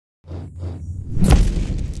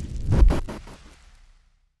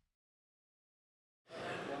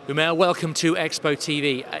Umair, welcome to EXPO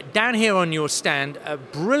TV. Down here on your stand, a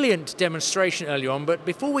brilliant demonstration earlier on, but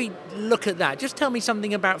before we look at that, just tell me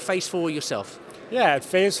something about PhaseFour yourself. Yeah, at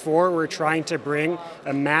PhaseFour we're trying to bring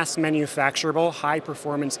a mass manufacturable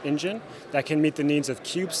high-performance engine that can meet the needs of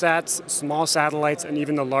CubeSats, small satellites, and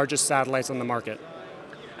even the largest satellites on the market.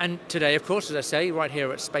 And today, of course, as I say, right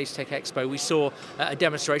here at Space Tech Expo, we saw a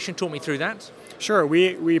demonstration. Talk me through that. Sure,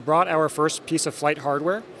 we brought our first piece of flight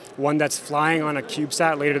hardware, one that's flying on a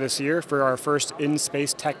CubeSat later this year for our first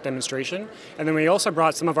in-space tech demonstration. And then we also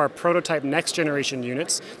brought some of our prototype next generation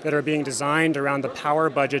units that are being designed around the power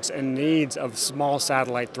budgets and needs of small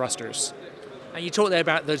satellite thrusters. And you talked there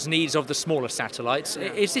about those needs of the smaller satellites.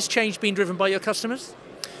 Yeah. Is this change being driven by your customers?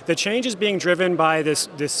 The change is being driven by this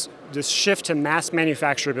shift to mass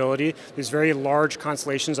manufacturability, these very large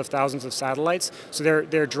constellations of thousands of satellites. So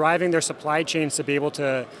they're driving their supply chains to be able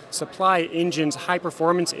to supply engines,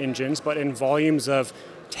 high-performance engines, but in volumes of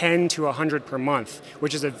 10 to 100 per month,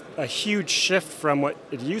 which is a huge shift from what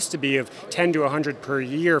it used to be of 10 to 100 per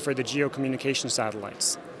year for the geocommunication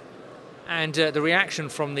satellites. And the reaction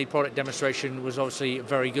from the product demonstration was obviously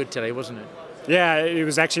very good today, wasn't it? Yeah, it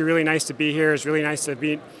was actually really nice to be here. It's really nice to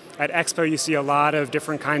be at Expo. You see a lot of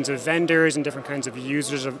different kinds of vendors and different kinds of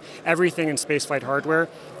users of everything in spaceflight hardware.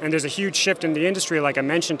 And there's a huge shift in the industry, like I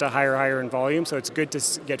mentioned, to higher in volume. So it's good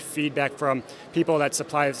to get feedback from people that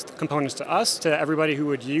supply components to us, to everybody who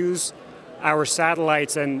would use our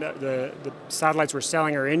satellites and the satellites we're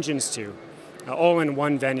selling our engines to, all in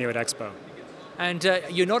one venue at Expo. And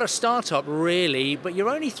you're not a startup really, but you're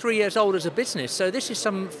only 3 years old as a business, so this is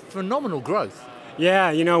some phenomenal growth. Yeah,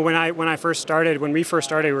 you know, when we first started,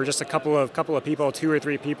 we were just a couple of people, 2 or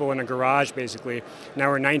 3 people in a garage, basically. Now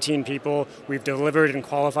we're 19 people. We've delivered and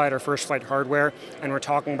qualified our first flight hardware, and we're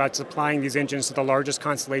talking about supplying these engines to the largest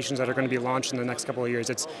constellations that are going to be launched in the next couple of years.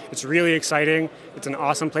 It's really exciting. It's an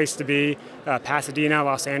awesome place to be. Pasadena,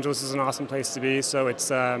 Los Angeles is an awesome place to be. So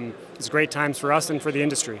it's great times for us and for the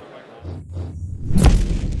industry.